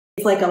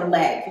like a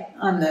leg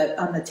on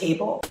the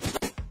table.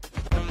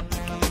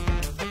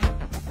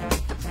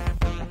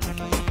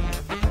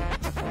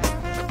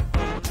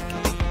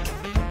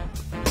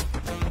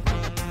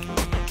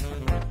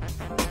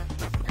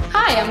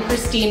 Hi, I'm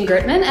Christine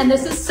Gertman, and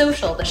this is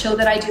Social, the show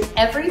that I do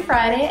every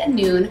Friday at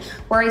noon,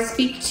 where I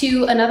speak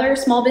to another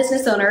small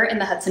business owner in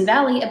the Hudson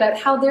Valley about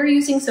how they're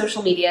using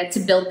social media to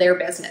build their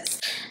business.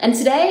 And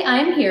today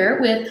I'm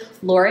here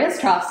with Lauree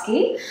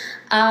Ostrofsky,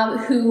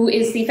 who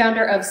is the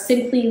founder of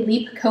Simply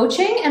Leap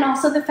Coaching and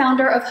also the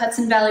founder of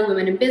Hudson Valley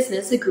Women in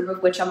Business, a group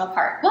of which I'm a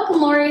part. Welcome,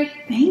 Lauree.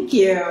 Thank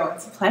you.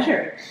 It's a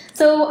pleasure.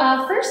 So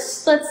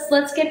first,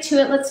 let's get to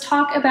it. Let's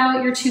talk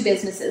about your two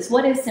businesses.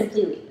 What is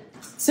Simply Leap?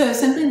 So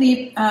Simply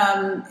Leap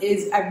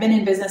I've been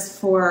in business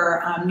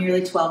for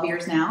nearly 12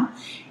 years now.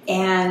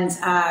 And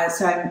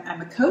so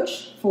I'm a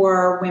coach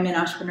for women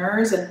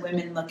entrepreneurs and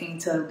women looking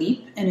to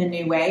leap in a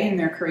new way in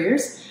their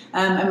careers.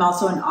 I'm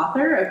also an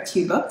author of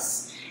 2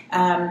 books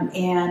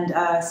and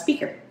a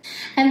speaker.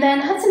 And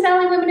then Hudson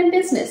Valley Women in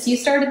Business. You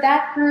started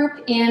that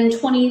group in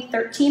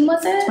 2013,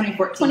 was it?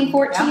 2014.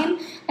 2014.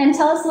 Yeah. And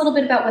tell us a little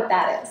bit about what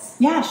that is.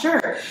 Yeah,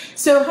 sure.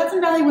 So Hudson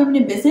Valley Women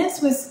in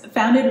Business was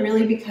founded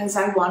really because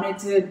I wanted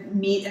to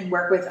meet and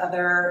work with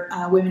other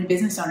women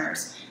business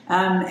owners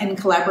and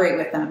collaborate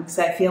with them. Because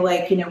I feel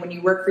like, when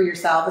you work for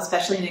yourself,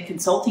 especially in a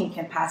consulting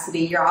capacity,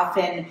 you're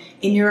often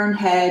in your own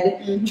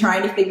head,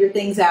 trying to figure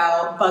things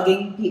out,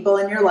 bugging people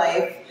in your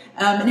life.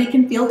 And it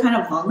can feel kind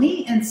of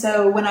lonely. And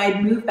so when I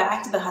moved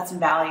back to the Hudson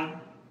Valley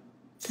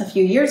a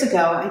few years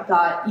ago, I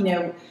thought,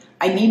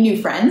 I need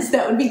new friends.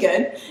 That would be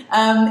good.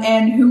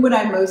 And who would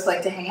I most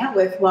like to hang out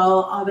with?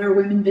 Well, other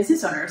women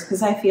business owners,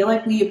 because I feel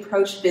like we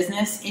approach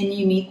business in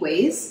unique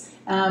ways.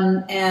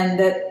 And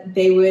that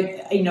they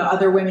would,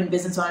 other women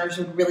business owners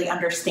would really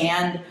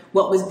understand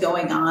what was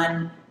going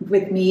on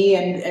with me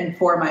and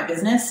for my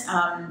business.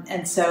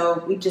 And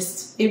so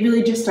it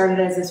really just started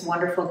as this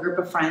wonderful group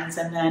of friends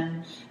and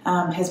then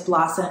has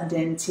blossomed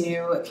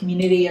into a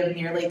community of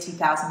nearly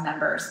 2,000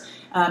 members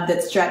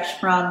that stretch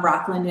from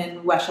Rockland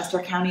and Westchester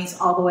counties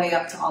all the way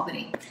up to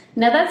Albany.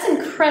 Now that's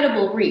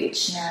incredible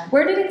reach. Yeah.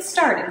 Where did it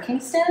start? In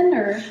Kingston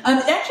or?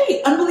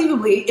 Actually,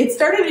 unbelievably, it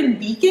started in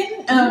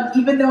Beacon,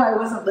 even though I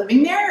wasn't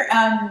living there,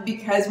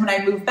 because when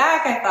I moved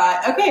back, I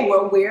thought, okay,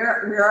 well,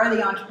 where are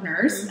the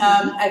entrepreneurs?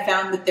 I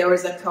found that there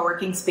was a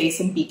co-working space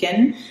in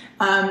Beacon,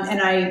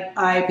 and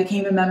I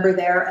became a member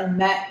there and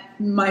met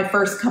my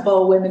first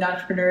couple of women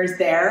entrepreneurs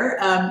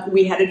there.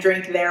 We had a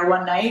drink there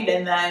one night,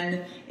 and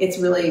then it's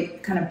really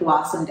kind of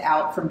blossomed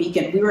out from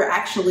Beacon. We were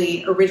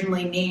actually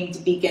originally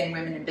named Beacon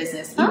Women in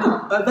Business,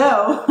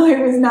 although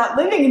I was not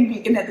living in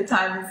Beacon at the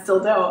time and still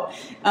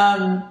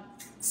don't.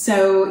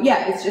 So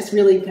yeah, it's just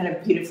really kind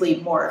of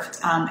beautifully morphed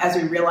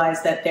as we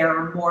realized that there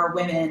are more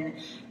women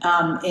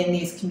in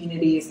these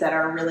communities that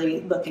are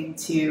really looking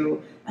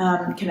to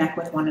connect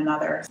with one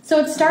another. So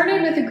it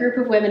started with a group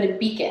of women in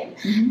Beacon,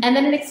 and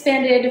then it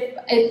expanded.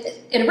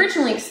 It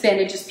originally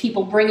expanded just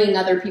people bringing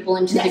other people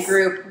into the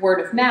group,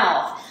 word of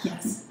mouth.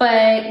 Yes.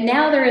 But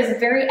now there is a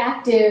very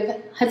active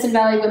Hudson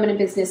Valley Women in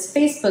Business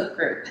Facebook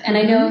group, and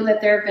I know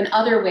that there have been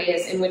other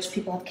ways in which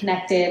people have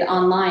connected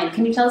online.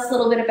 Can you tell us a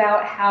little bit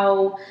about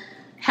how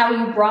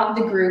you brought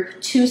the group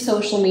to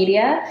social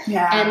media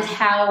and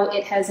how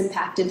it has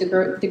impacted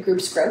the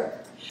group's growth?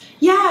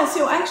 Yeah,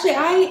 so actually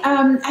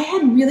I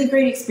had really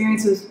great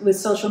experiences with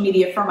social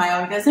media for my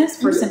own business,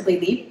 for Simply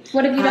Leap.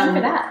 What have you done for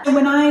that?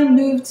 When I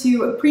moved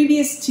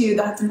previous to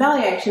the Hudson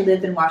Valley, I actually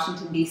lived in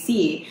Washington,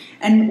 D.C.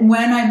 And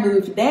when I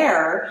moved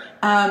there,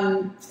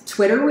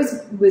 Twitter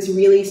was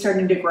really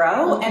starting to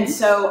grow. And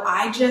so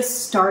I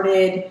just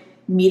started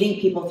meeting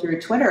people through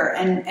Twitter,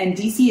 and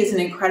DC is an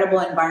incredible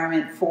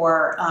environment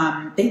for,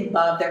 they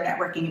love their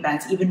networking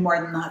events, even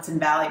more than the Hudson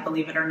Valley,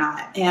 believe it or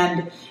not.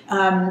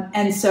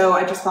 And so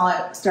I just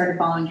started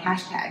following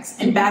hashtags.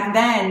 And back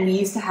then we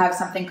used to have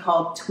something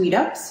called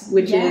Tweetups,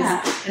 which is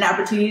an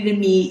opportunity to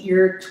meet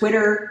your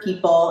Twitter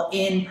people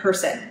in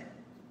person.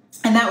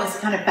 And that was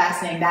kind of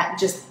fascinating,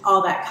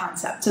 all that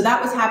concept. So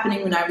that was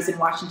happening when I was in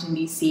Washington,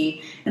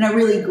 D.C., and I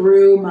really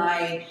grew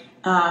my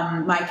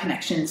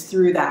connections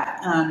through that.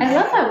 I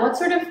love that. What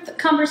sort of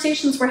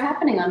conversations were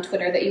happening on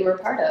Twitter that you were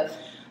part of?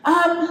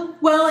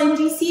 Well, in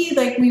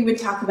DC, we would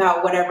talk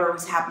about whatever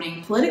was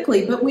happening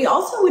politically, but we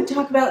also would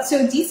talk about,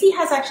 so DC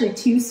has actually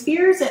 2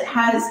 spheres. It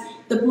has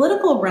the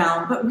political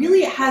realm, but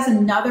really it has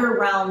another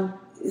realm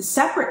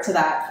separate to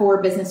that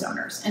for business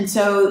owners. And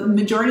so the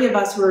majority of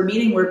us who were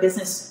meeting were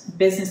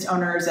business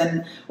owners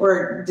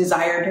or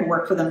desired to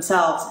work for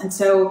themselves. And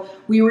so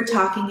we were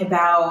talking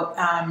about,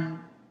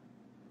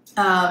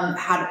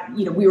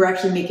 we were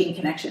actually making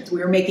connections.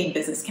 We were making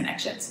business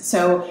connections.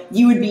 So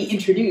you would be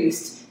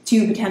introduced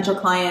to potential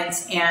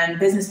clients and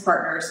business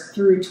partners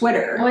through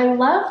Twitter. Oh, I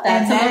love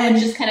that. And someone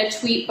would just kind of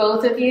tweet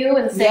both of you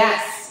and say,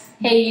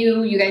 hey,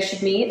 you guys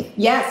should meet.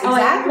 Yes,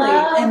 exactly.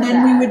 And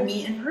then we would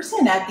meet in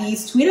person at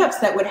these Tweetups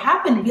that would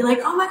happen and be like,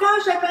 oh my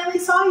gosh, I finally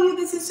saw you.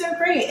 This is so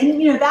great.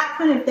 And that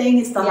kind of thing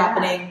is still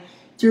happening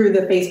through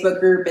the Facebook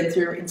group and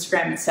through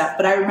Instagram and stuff.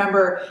 But I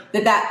remember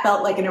that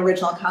felt like an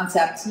original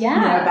concept,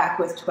 back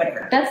with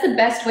Twitter. That's the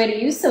best way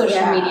to use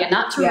social media,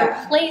 not to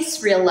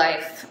replace real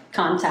life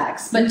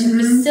contacts, but to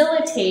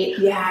facilitate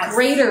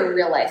greater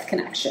real life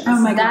connections. Oh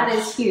my gosh. That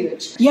is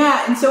huge.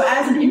 Yeah, and so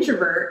as an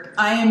introvert,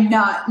 I am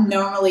not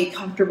normally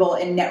comfortable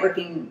in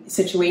networking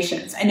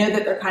situations. I know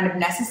that they're kind of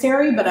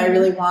necessary, but I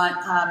really want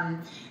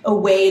a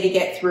way to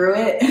get through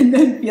it and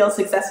then feel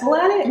successful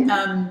at it.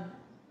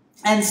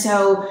 And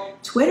so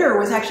Twitter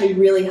was actually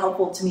really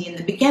helpful to me in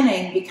the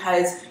beginning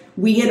because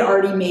we had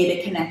already made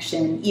a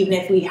connection, even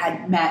if we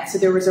hadn't met. So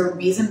there was a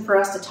reason for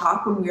us to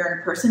talk when we were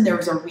in person. There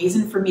was a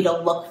reason for me to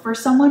look for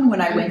someone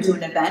when I went to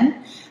an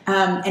event.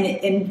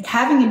 And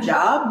having a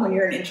job when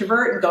you're an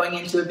introvert and going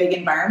into a big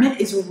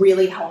environment is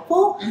really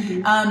helpful.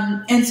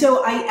 And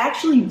so I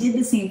actually did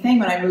the same thing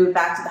when I moved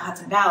back to the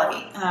Hudson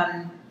Valley.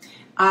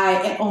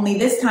 Only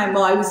this time,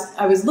 I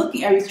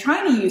was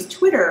trying to use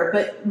Twitter,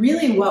 but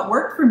really what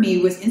worked for me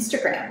was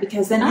Instagram,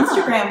 because then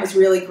Instagram was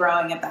really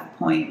growing at that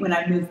point when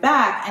I moved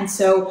back. And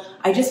so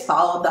I just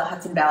followed the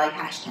Hudson Valley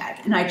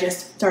hashtag, and I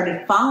just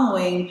started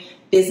following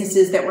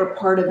businesses that were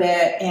part of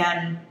it.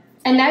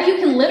 And now you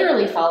can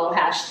literally follow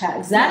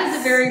hashtags. That is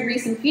a very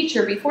recent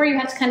feature. Before you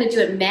had to kind of do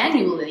it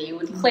manually. You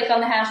would click on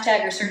the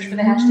hashtag or search for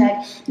the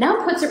hashtag. Now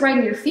it puts it right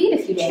in your feed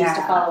if you choose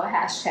to follow a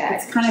hashtag.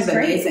 It's kind of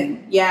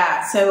amazing.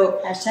 Yeah. So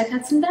hashtag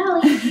Hudson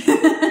Valley.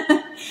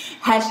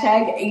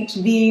 Hashtag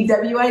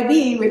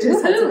HVWIB, which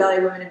is Hudson Valley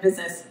Women in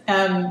Business.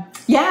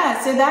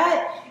 So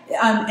that,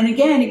 and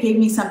again, it gave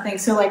me something.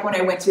 So like when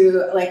I went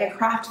to like a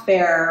craft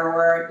fair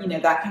or,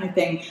 that kind of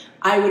thing,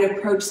 I would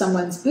approach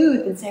someone's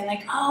booth and say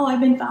like, oh, I've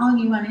been following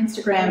you on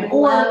Instagram.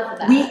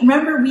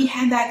 We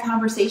had that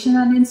conversation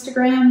on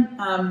Instagram.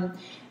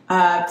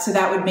 So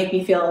that would make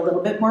me feel a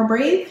little bit more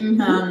brave.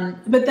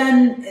 But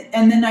then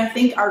I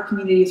think our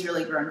community has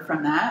really grown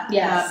from that.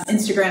 Yes.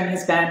 Instagram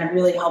has been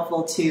really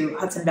helpful to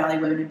Hudson Valley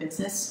Women in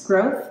Business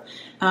growth.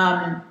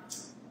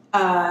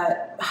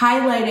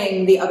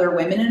 Highlighting the other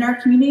women in our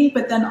community,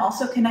 but then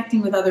also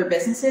connecting with other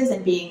businesses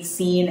and being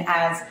seen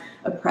as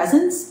a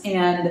presence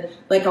and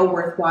like a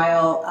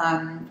worthwhile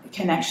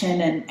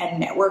connection and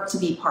network to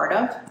be part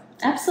of.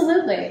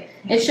 Absolutely.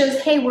 It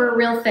shows, hey, we're a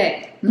real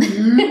thing.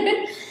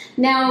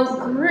 Now,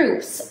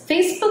 groups.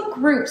 Facebook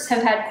groups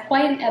have had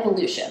quite an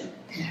evolution.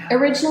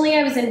 Originally,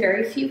 I was in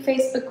very few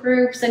Facebook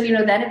groups, and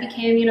then it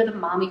became the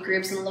mommy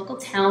groups and the local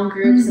town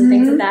groups and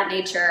things of that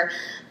nature.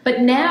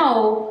 But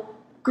now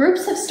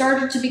groups have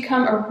started to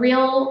become a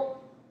real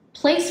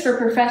place for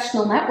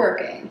professional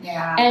networking.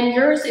 And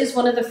yours is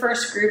one of the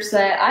first groups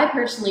that I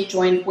personally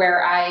joined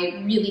where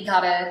I really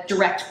got a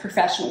direct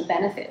professional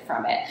benefit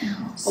from it.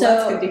 So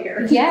that's good to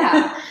hear.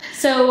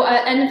 So,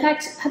 and in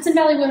fact, Hudson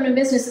Valley Women in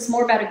Business is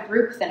more about a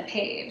group than a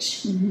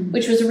page,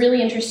 which was a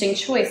really interesting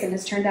choice and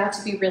has turned out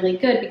to be really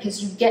good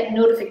because you get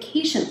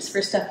notifications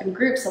for stuff in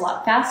groups a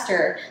lot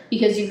faster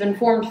because you've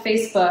informed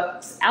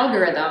Facebook's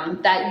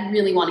algorithm that you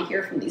really want to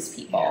hear from these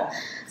people.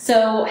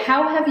 So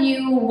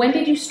when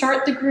did you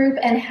start the group,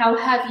 and how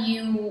have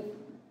you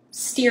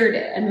steered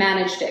it and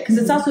managed it? Because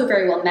it's also a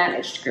very well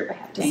managed group, I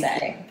have to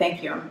say.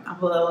 Thank you.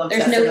 I'm a little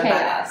obsessed There's no about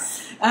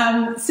chaos.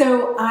 That.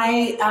 So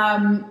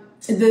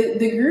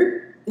the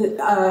group,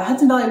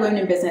 Hudson Valley Women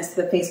in Business,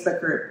 the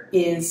Facebook group,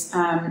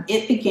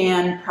 it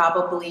began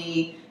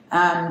probably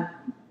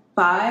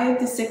 5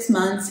 to 6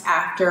 months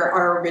after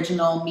our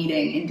original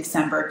meeting in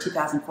December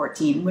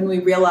 2014, when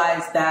we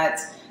realized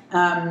that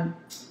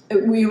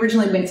we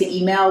originally went to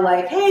email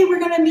like, hey, we're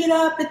going to meet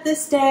up at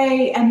this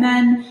day. And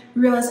then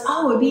we realized,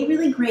 it would be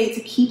really great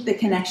to keep the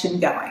connection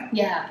going.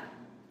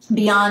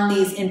 Beyond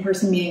these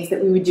in-person meetings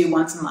that we would do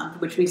once a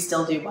month, which we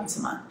still do once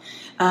a month.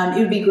 It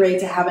would be great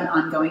to have an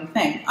ongoing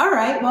thing. All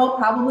right, well,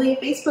 probably a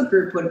Facebook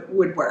group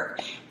would work.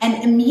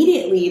 And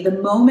immediately, the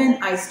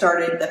moment I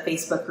started the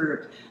Facebook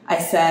group, I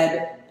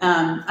said,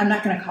 I'm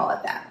not going to call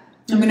it that.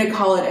 I'm going to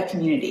call it a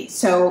community.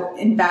 So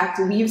in fact,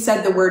 we've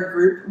said the word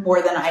group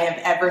more than I have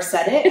ever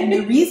said it. And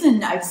the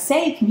reason I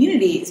say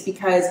community is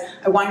because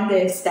I wanted to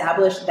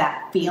establish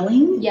that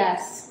feeling.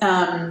 Yes.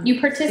 You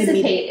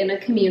participate in a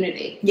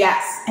community.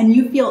 Yes. And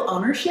you feel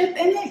ownership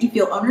in it. You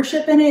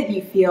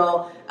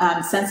feel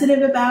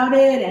sensitive about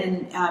it,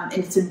 and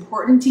it's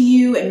important to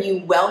you, and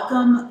you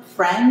welcome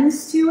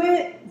friends to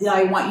it.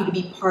 I want you to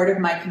be part of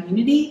my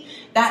community.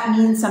 That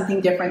means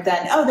something different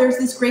than, there's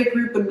this great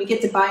group and we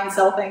get to buy and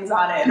sell things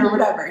on it or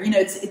whatever.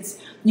 It's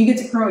you get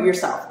to promote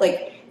yourself.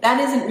 Like, that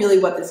isn't really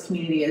what this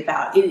community is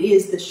about. It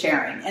is the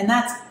sharing. And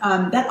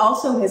that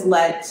also has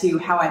led to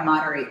how I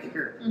moderate the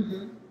group.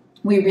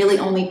 We really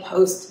only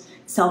post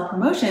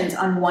self-promotions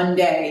on one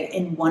day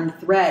in one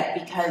thread,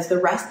 because the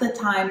rest of the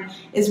time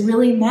is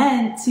really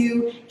meant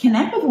to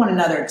connect with one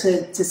another,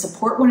 to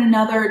support one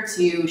another,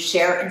 to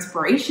share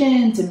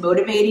inspiration, to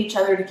motivate each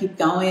other to keep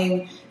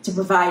going, to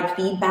provide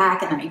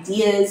feedback and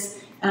ideas.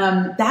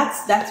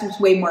 That's what's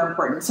way more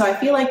important. So I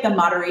feel like the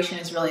moderation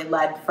is really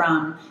led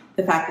from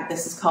the fact that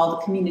this is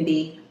called a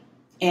community.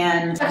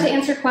 And you have to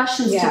answer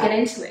questions to get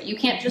into it. You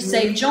can't just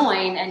say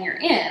join and you're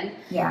in.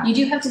 Yeah. You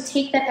do have to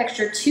take that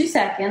extra 2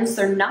 seconds.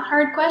 They're not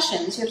hard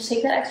questions. You have to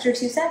take that extra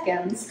 2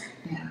 seconds.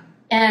 Yeah.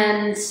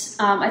 And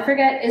I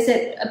forget, is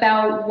it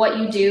about what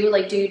you do?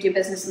 Like, do you do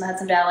business in the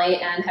Hudson Valley,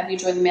 and have you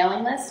joined the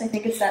mailing list? I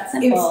think it's that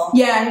simple. I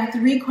have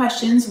 3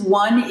 questions.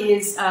 One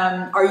is,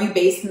 are you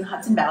based in the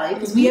Hudson Valley?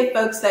 Because we have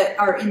folks that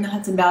are in the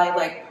Hudson Valley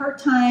like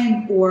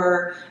part-time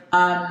or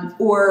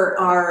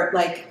are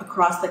like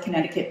across the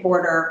Connecticut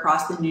border,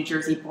 across the New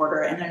Jersey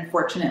border. And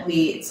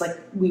unfortunately, it's like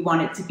we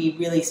want it to be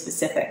really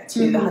specific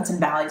to the Hudson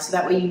Valley, so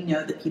that way you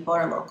know that people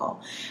are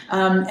local.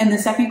 And the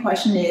second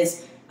question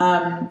is,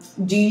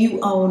 do you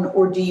own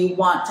or do you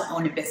want to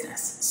own a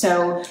business?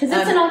 So because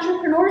it's an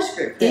entrepreneurs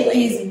group,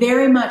 really. It is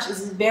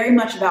very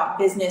much about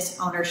business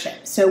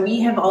ownership. So we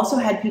have also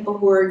had people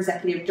who are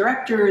executive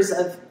directors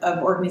of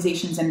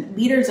organizations and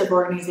leaders of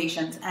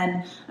organizations,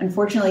 and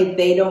unfortunately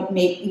they don't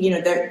make,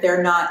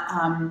 they're not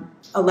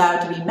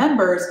allowed to be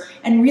members.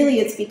 And really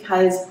it's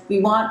because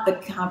we want the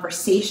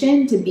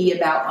conversation to be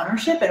about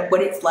ownership and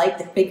what it's like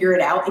to figure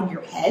it out in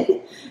your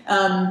head.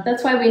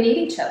 That's why we need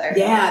each other.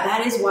 Yeah,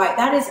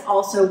 that is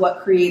also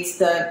what creates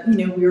the,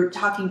 we were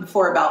talking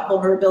before about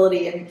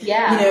vulnerability, and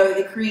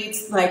it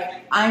creates, like,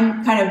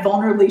 I'm kind of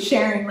vulnerably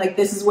sharing, like,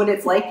 this is what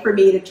it's like for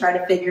me to try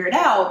to figure it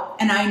out,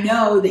 and I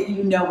know that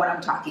you know what I'm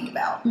talking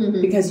about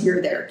because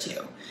you're there too.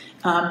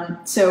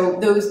 So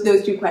those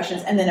 2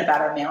 questions, and then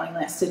about our mailing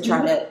list to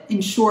try to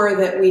ensure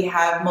that we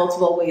have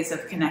multiple ways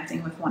of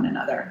connecting with one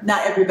another.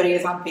 Not everybody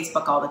is on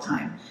Facebook all the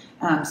time,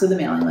 so the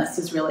mailing list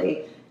is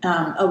really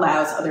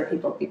allows other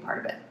people to be part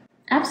of it.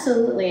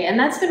 Absolutely, and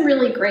that's been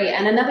really great.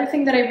 And another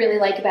thing that I really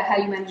like about how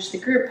you manage the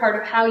group, part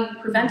of how you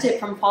prevent it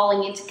from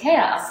falling into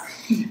chaos,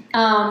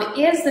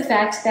 is the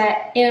fact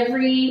that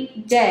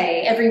every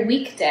day, every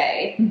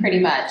weekday,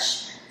 pretty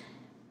much,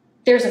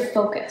 there's a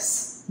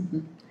focus.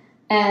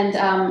 And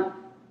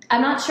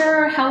I'm not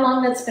sure how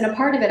long that's been a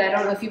part of it. I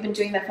don't know if you've been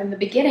doing that from the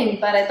beginning,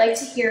 but I'd like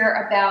to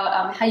hear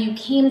about how you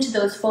came to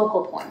those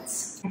focal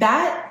points.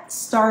 That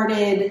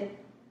started,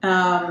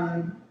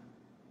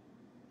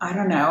 I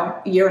don't know,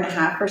 a year and a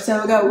half or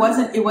so ago.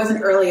 It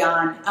wasn't early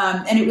on.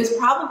 And it was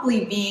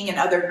probably being in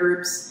other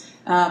groups,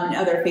 in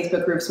other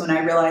Facebook groups, when I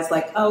realized,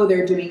 like, oh,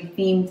 they're doing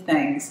themed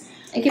things.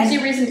 It gives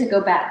you reason to go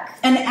back.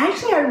 And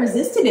actually I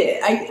resisted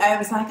it. I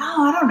was like,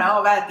 oh, I don't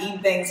know about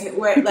themed things.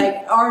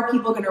 Like, are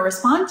people going to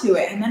respond to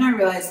it? And then I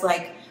realized,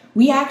 like,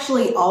 we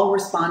actually all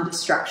respond to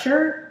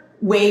structure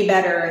way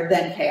better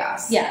than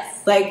chaos.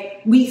 Yes.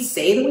 Like, we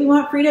say that we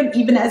want freedom,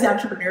 even as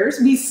entrepreneurs,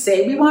 we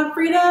say we want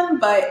freedom,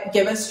 but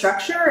give us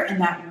structure,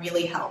 and that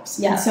really helps.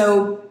 Yes. And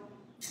so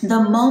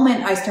the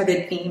moment I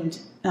started themed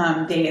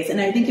days, and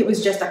I think it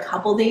was just a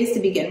couple days to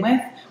begin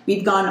with,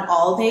 we've gone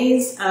all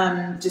days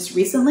just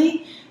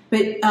recently,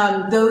 but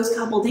those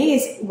couple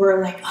days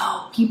were like,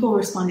 oh, people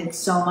responded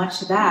so much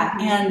to that,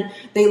 and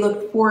they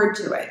looked forward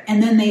to it.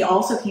 And then they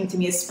also came to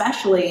me,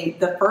 especially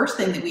the first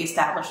thing that we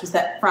established was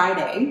that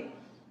Friday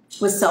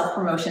was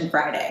Self-Promotion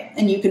Friday,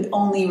 and you could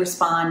only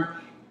respond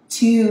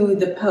to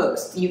the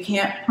post. You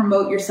can't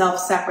promote yourself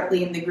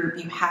separately in the group.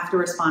 You have to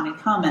respond in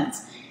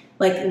comments.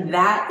 Like,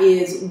 that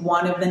is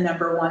one of the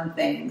 #1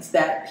 things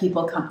that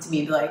people come to me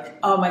and be like,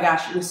 oh my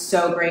gosh, it was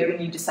so great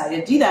when you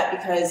decided to do that,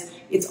 because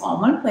it's all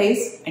in one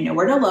place. I know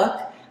where to look.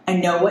 I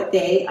know what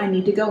day I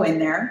need to go in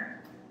there.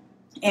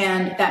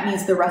 And that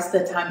means the rest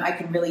of the time I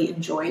can really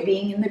enjoy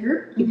being in the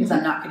group, because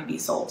I'm not going to be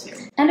sold to.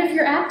 And if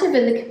you're active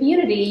in the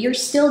community, you're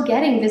still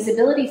getting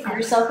visibility for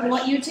yourself and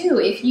what you do.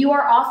 If you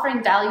are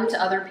offering value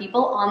to other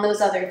people on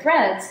those other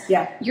threads,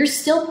 you're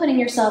still putting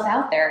yourself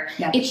out there.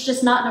 It's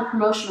just not in a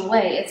promotional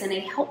way. It's in a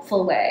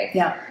helpful way.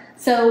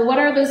 So what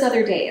are those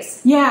other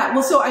days? Yeah,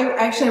 well, so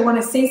I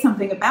want to say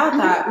something about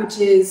that, which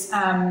is,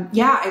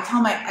 I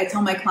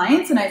tell my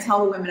clients and I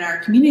tell the women in our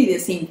community the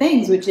same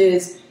things, which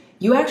is,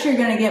 you actually are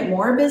going to get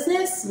more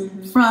business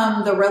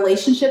from the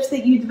relationships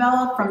that you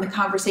develop, from the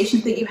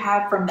conversations that you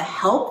have, from the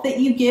help that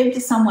you give to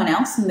someone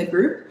else in the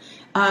group,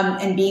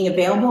 and being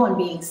available and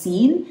being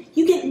seen.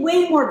 You get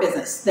way more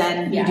business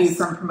than you do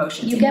from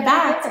promotions. In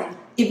fact,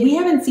 if we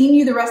haven't seen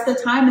you the rest of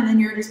the time and then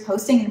you're just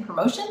posting in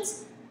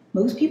promotions,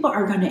 most people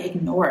are going to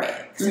ignore it.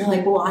 Because they're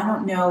like, well, I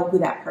don't know who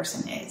that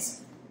person is.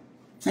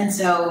 And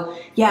so,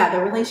 yeah,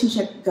 the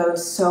relationship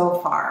goes so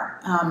far.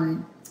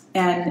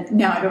 And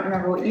now I don't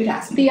remember what you'd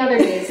asked me. The other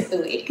days of the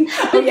week.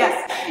 Oh,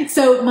 yes.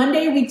 So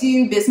Monday we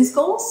do business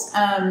goals,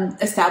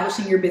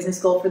 establishing your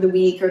business goal for the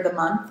week or the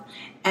month.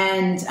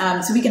 And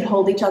so we can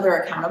hold each other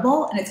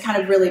accountable. And it's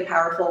kind of really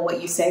powerful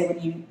what you say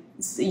when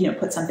you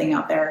put something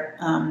out there.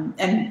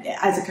 And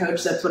as a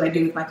coach, that's what I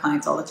do with my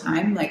clients all the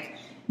time. Like,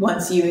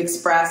 once you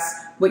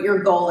express what your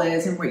goal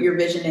is and what your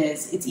vision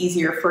is, it's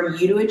easier for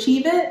you to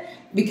achieve it,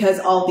 because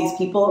all these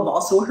people have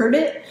also heard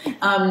it.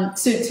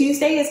 So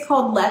Tuesday is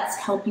called Let's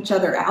Help Each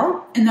Other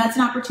Out. And that's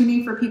an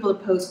opportunity for people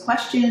to pose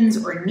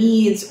questions or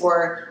needs,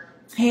 or,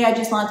 hey, I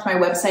just launched my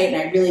website and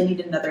I really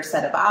need another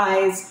set of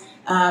eyes.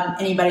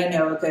 Anybody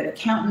know a good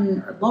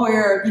accountant or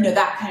lawyer?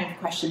 That kind of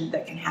question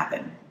that can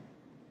happen.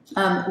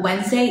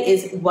 Wednesday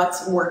is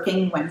What's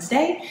Working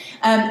Wednesday.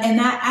 And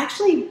that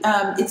actually,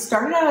 it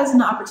started out as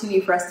an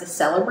opportunity for us to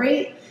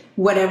celebrate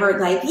whatever,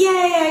 like, yay,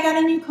 I got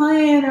a new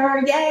client,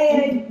 or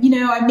yay,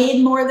 I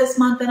made more this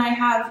month than I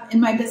have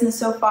in my business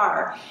so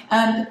far.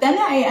 But then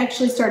I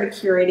actually started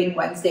curating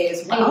Wednesday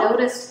as well. I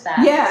noticed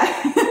that. Yeah.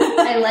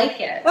 I like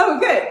it. Oh,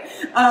 good.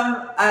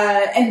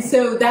 And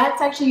so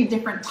that's actually a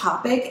different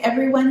topic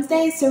every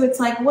Wednesday. So it's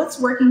like, what's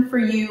working for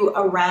you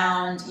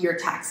around your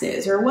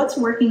taxes, or what's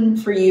working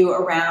for you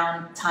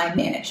around time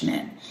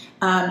management?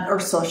 Or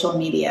social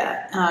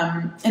media.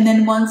 And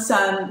then once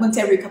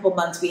every couple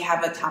months, we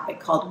have a topic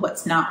called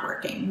What's Not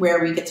Working,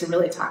 where we get to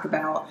really talk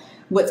about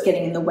what's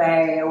getting in the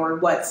way, or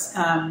what's,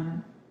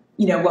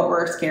 what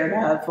we're scared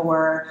of,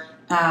 or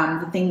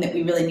the thing that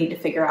we really need to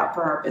figure out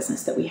for our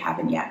business that we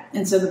haven't yet.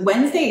 And so the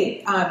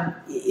Wednesday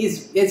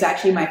is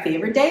actually my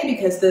favorite day,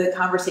 because the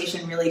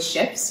conversation really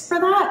shifts for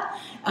that.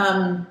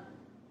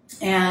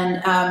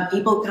 And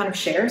people kind of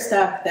share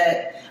stuff,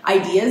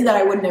 ideas that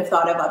I wouldn't have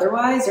thought of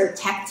otherwise, or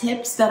tech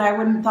tips that I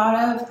wouldn't thought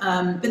of.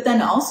 But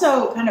then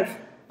also kind of,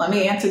 let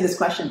me answer this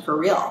question for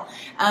real.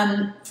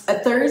 A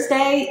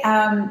Thursday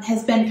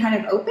has been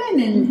kind of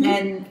open,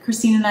 and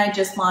Christine and I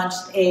just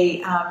launched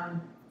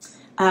an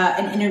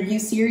interview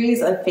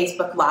series of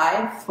Facebook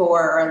Live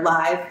for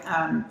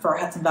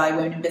Hudson Valley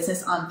Women in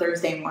Business on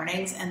Thursday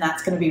mornings, and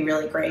that's going to be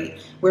really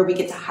great, where we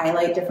get to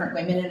highlight different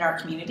women in our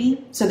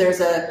community. So there's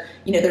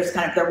there's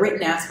kind of the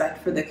written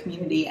aspect for the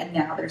community, and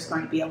now there's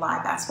going to be a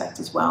live aspect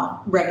as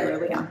well,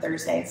 regularly on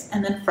Thursdays.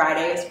 And then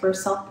Friday is for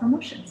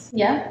self-promotions.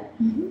 Yeah.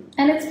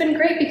 And it's been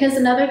great, because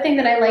another thing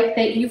that I like,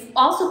 that you've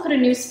also put a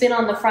new spin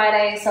on the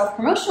Friday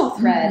self-promotional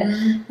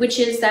thread, which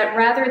is that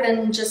rather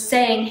than just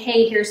saying,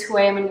 hey, here's who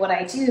I am and what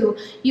I do,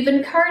 you've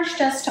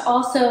encouraged us to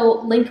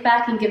also link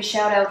back and give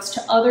shout outs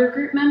to other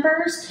group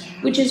members,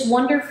 which is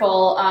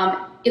wonderful.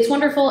 It's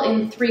wonderful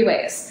in 3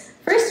 ways.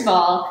 First of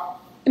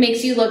all, it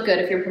makes you look good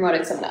if you're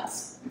promoting someone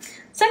else.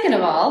 Second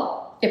of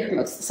all, it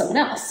promotes someone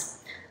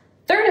else.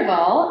 Third of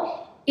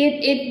all,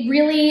 it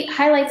really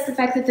highlights the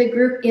fact that the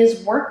group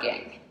is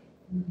working.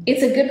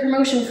 It's a good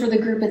promotion for the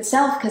group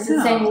itself, because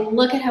it's saying,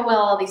 look at how well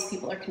all these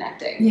people are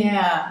connecting.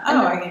 Yeah.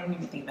 I didn't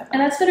even think about that.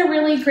 And that's been a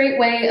really great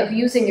way of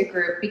using a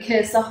group,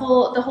 because the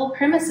whole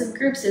premise of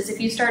groups is, if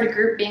you start a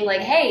group being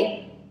like,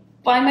 hey,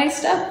 buy my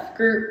stuff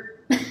group,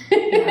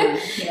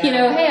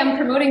 hey, I'm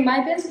promoting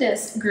my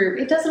business group,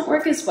 it doesn't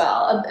work as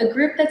well. A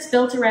group that's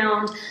built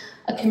around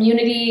a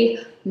community,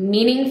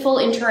 meaningful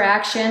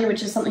interaction,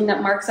 which is something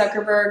that Mark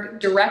Zuckerberg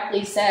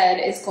directly said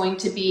is going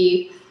to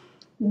be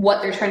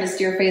what they're trying to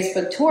steer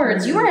Facebook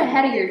towards. You are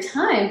ahead of your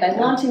time by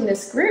launching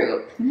this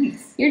group.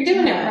 Nice. You're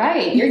doing it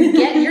right.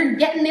 You're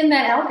getting in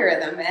that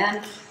algorithm,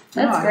 man.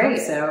 That's great. I hope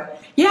so.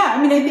 Yeah,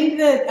 I think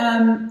that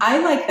I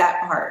like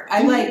that part.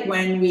 I like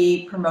when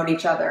we promote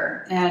each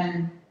other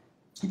and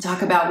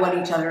talk about what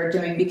each other are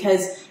doing,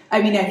 because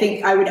I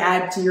think I would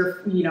add to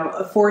your,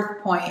 a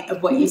fourth point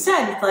of what you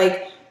said. It's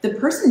like, the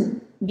person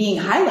being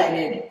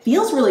highlighted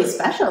feels really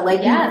special.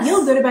 Like, you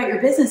feel good about your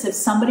business if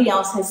somebody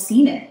else has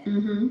seen it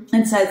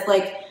and says,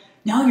 like,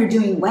 no, you're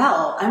doing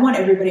well. I want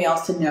everybody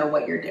else to know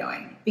what you're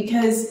doing,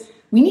 because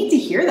we need to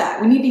hear that.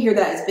 We need to hear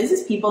that as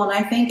business people. And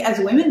I think as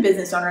women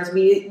business owners,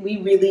 we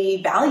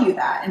really value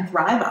that and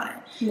thrive on it.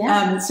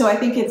 Yeah. So I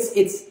think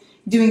it's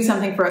doing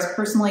something for us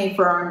personally,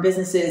 for our own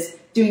businesses,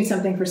 doing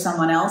something for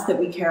someone else that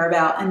we care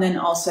about, and then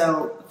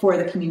also for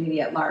the community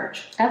at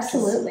large.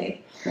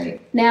 Absolutely.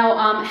 Great.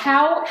 Now,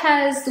 how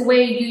has the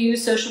way you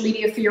use social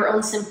media for your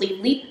own Simply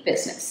Leap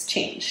business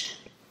changed?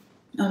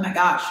 Oh my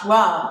gosh.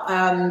 Well,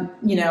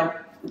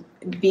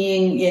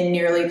 being in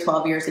nearly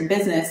 12 years in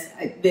business,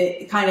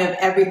 kind of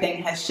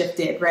everything has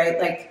shifted, right?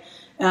 Like,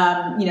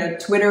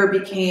 Twitter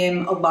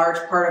became a large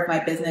part of my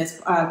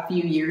business a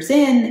few years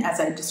in, as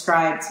I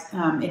described,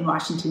 in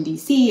Washington,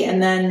 D.C.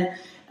 And then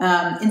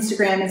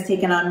Instagram has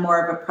taken on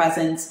more of a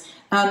presence.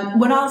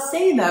 What I'll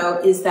say, though,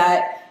 is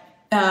that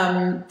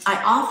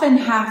I often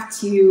have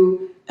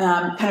to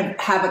kind of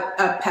have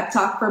a pep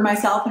talk for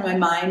myself in my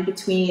mind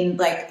between,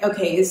 like,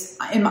 okay,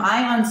 am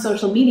I on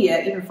social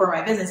media, even for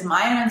my business, am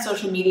I on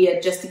social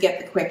media just to get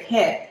the quick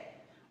hit?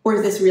 Or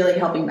is this really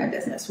helping my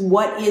business?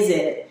 What is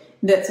it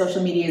that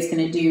social media is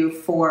going to do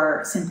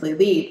for Simply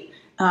Leap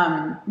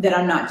that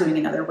I'm not doing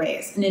in other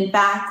ways? And in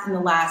fact, in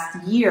the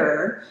last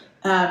year,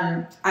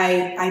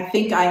 I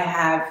think I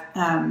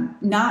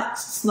have not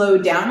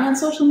slowed down on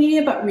social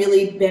media, but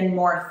really been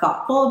more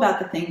thoughtful about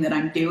the thing that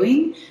I'm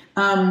doing,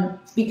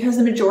 because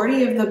the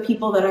majority of the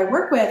people that I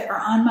work with are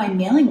on my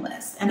mailing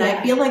list. And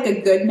I feel like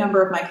a good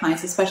number of my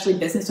clients, especially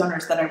business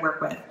owners that I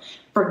work with,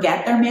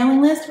 forget their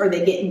mailing list, or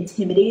they get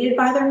intimidated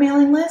by their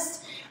mailing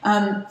list.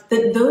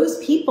 That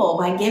those people,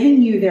 by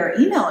giving you their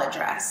email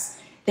address,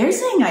 they're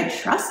saying, I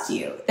trust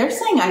you. They're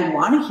saying, I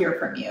want to hear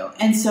from you.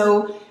 And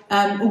so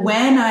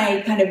when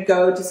I kind of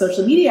go to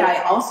social media,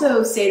 I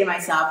also say to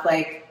myself,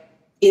 like,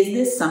 is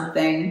this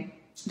something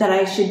that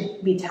I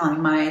should be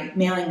telling my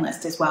mailing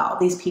list as well?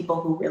 These people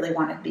who really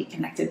want to be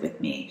connected with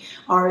me.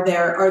 Are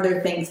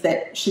there things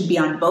that should be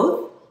on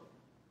both?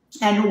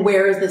 And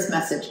where is this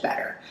message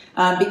better?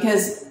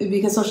 Because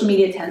social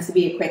media tends to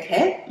be a quick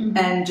hit,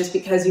 and just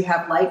because you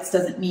have likes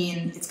doesn't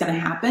mean it's going to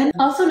happen.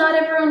 Also, not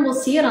everyone will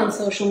see it on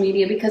social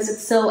media because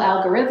it's so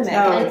algorithmic.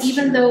 And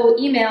even though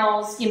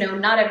emails,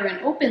 not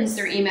everyone opens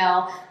their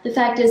email, the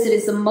fact is it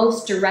is the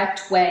most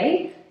direct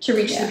way to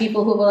reach the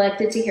people who have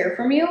elected to hear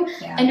from you.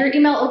 And your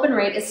email open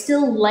rate is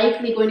still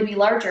likely going to be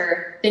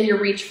larger than your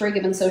reach for a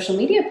given social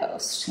media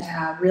post.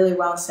 Yeah, really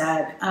well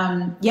said.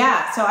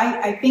 So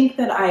I think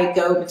that I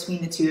go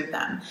between the two of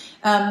them.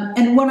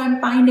 And what I'm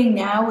finding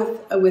now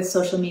with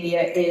social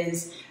media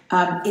is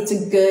it's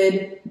a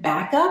good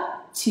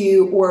backup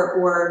to,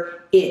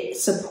 or it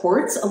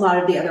supports a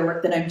lot of the other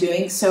work that I'm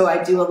doing. So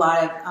I do a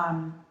lot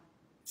of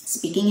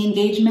speaking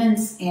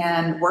engagements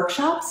and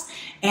workshops,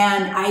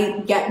 and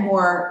I get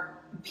more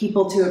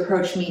people to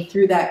approach me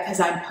through that because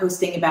I'm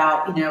posting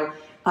about,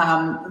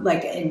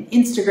 like in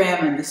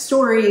Instagram and the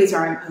stories,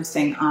 or I'm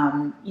posting,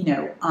 on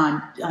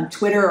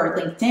Twitter or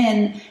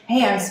LinkedIn,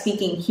 hey, I'm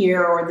speaking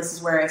here, or this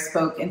is where I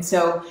spoke. And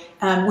so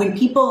when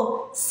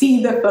people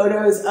see the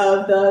photos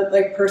of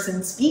the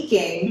person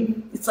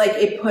speaking, it's like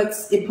it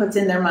puts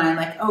in their mind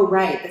like, oh,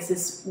 right, this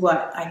is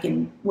what I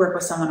can work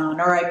with someone on,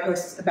 or I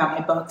post about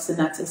my books and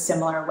that's a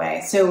similar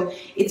way. So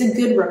it's a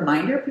good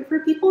reminder for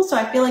people. So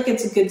I feel like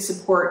it's a good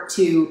support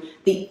to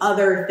the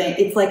other thing.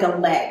 It's like a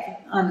leg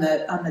on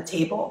the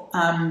table,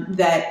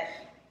 that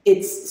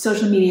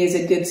social media is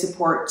a good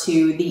support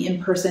to the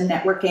in-person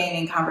networking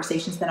and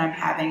conversations that I'm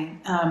having,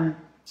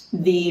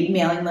 the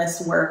mailing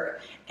list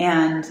work,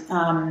 and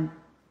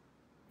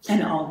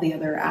all the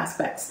other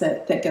aspects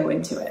that go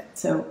into it.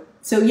 So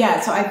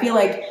I feel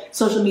like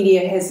social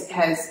media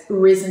has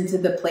risen to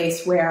the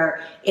place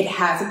where it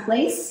has a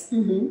place,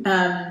 and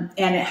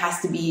it has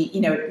to be,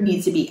 it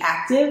needs to be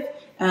active.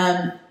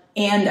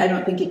 And I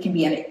don't think it can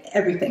be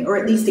everything, or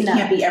at least it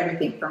can't be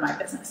everything for my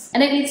business.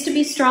 And it needs to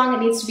be strong.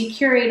 It needs to be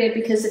curated,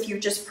 because if you're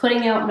just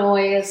putting out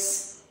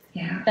noise,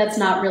 that's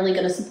not really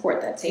going to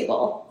support that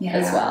table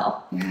as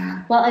well.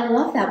 Yeah. Well, I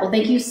love that. Well,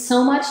 thank you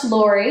so much,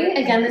 Lauree.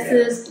 Again, this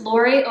is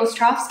Lauree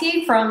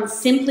Ostrofsky from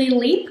Simply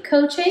Leap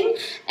Coaching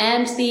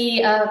and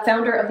the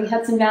founder of the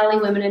Hudson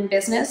Valley Women in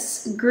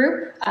Business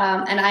group.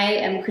 And I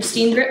am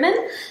Christine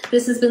Gritman.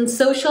 This has been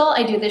Social.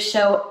 I do this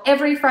show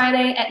every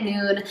Friday at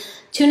noon.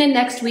 Tune in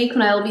next week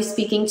when I will be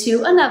speaking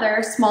to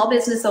another small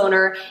business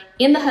owner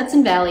in the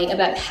Hudson Valley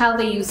about how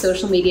they use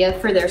social media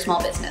for their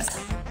small business.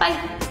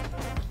 Bye.